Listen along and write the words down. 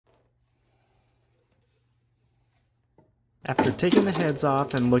After taking the heads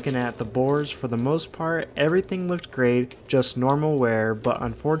off and looking at the bores, for the most part, everything looked great, just normal wear, but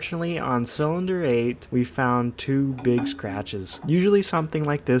unfortunately on cylinder 8, we found 2 big scratches. Usually something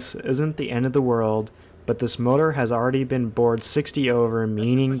like this isn't the end of the world, but this motor has already been bored 60 over,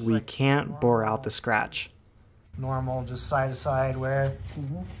 meaning we can't bore out the scratch. Normal, just side to side wear.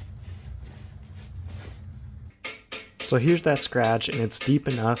 So here's that scratch, and it's deep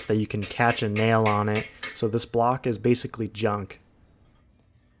enough that you can catch a nail on it, so this block is basically junk.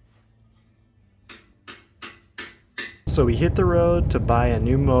 So we hit the road to buy a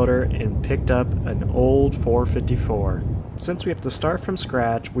new motor and picked up an old 454. Since we have to start from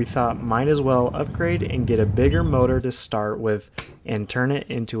scratch, we thought might as well upgrade and get a bigger motor to start with and turn it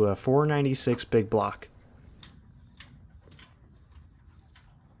into a 496 big block.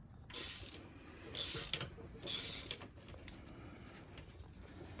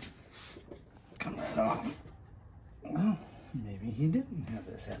 Come right off. Oh, maybe he didn't have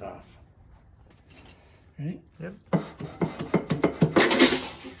his head off. Ready? Yep.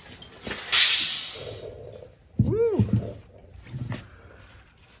 Woo!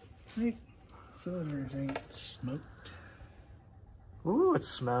 Right. Cylinders ain't smoked. Ooh, it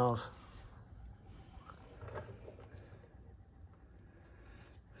smells.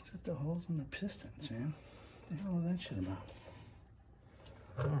 What's with the holes in the pistons, man? What the hell was that shit about?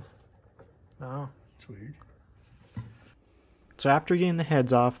 No. It's weird. So after getting the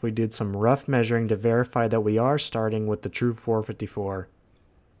heads off, we did some rough measuring to verify that we are starting with the true 454.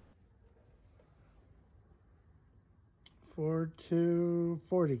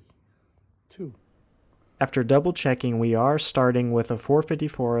 4240. 2. After double checking, we are starting with a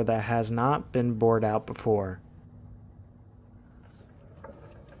 454 that has not been bored out before.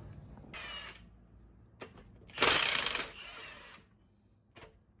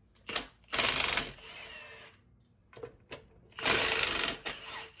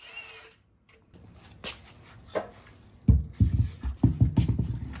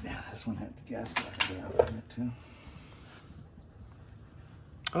 Yeah, this one had the gas bladder out on it too.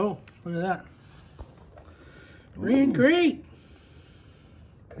 Oh, look at that. Ran great.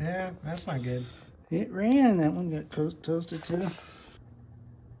 Yeah, that's not good. It ran. That one got toasted too.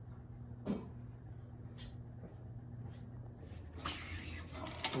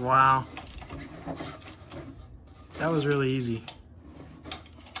 Wow. That was really easy.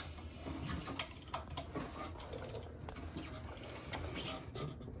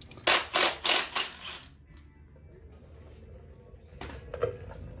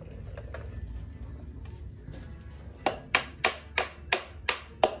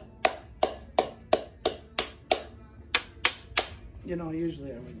 You know,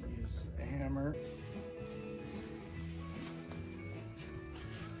 usually I would use a hammer.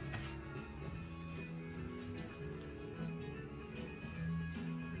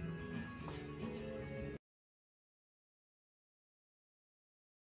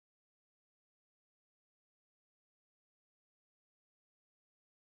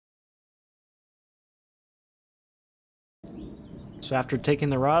 So after taking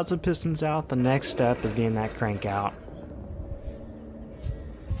the rods and pistons out, the next step is getting that crank out.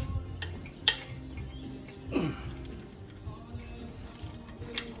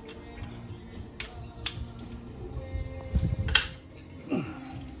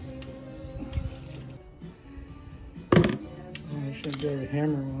 I should be able to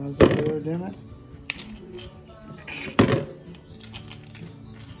hammer when I was over there doing it.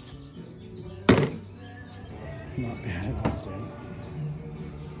 Not bad at all, dude.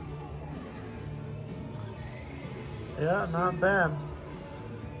 Yeah, not bad.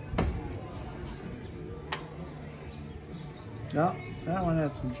 No, that one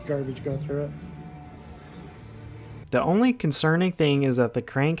had some garbage go through it. The only concerning thing is that the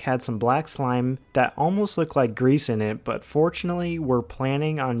crank had some black slime that almost looked like grease in it, but fortunately we're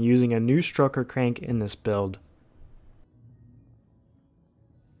planning on using a new stroker crank in this build.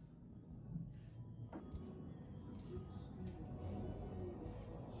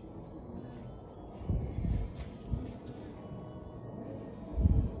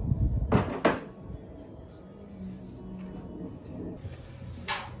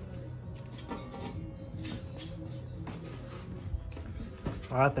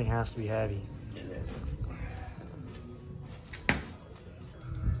 Well, that thing has to be heavy. It is.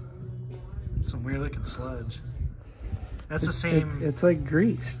 Some weird looking sludge. That's the same. It's like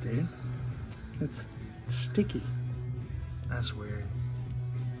grease, dude. It's sticky. That's weird.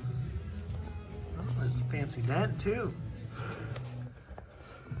 Oh, there's a fancy dent too.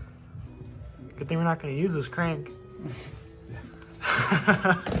 Good thing we're not going to use this crank.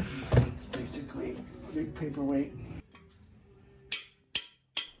 It's basically a big paperweight.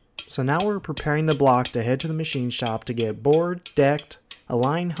 So now we're preparing the block to head to the machine shop to get bored, decked, a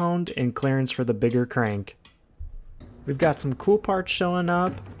line honed, and clearance for the bigger crank. We've got some cool parts showing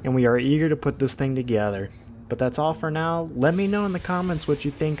up, and we are eager to put this thing together. But that's all for now. Let me know in the comments what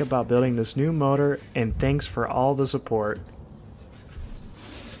you think about building this new motor, and thanks for all the support.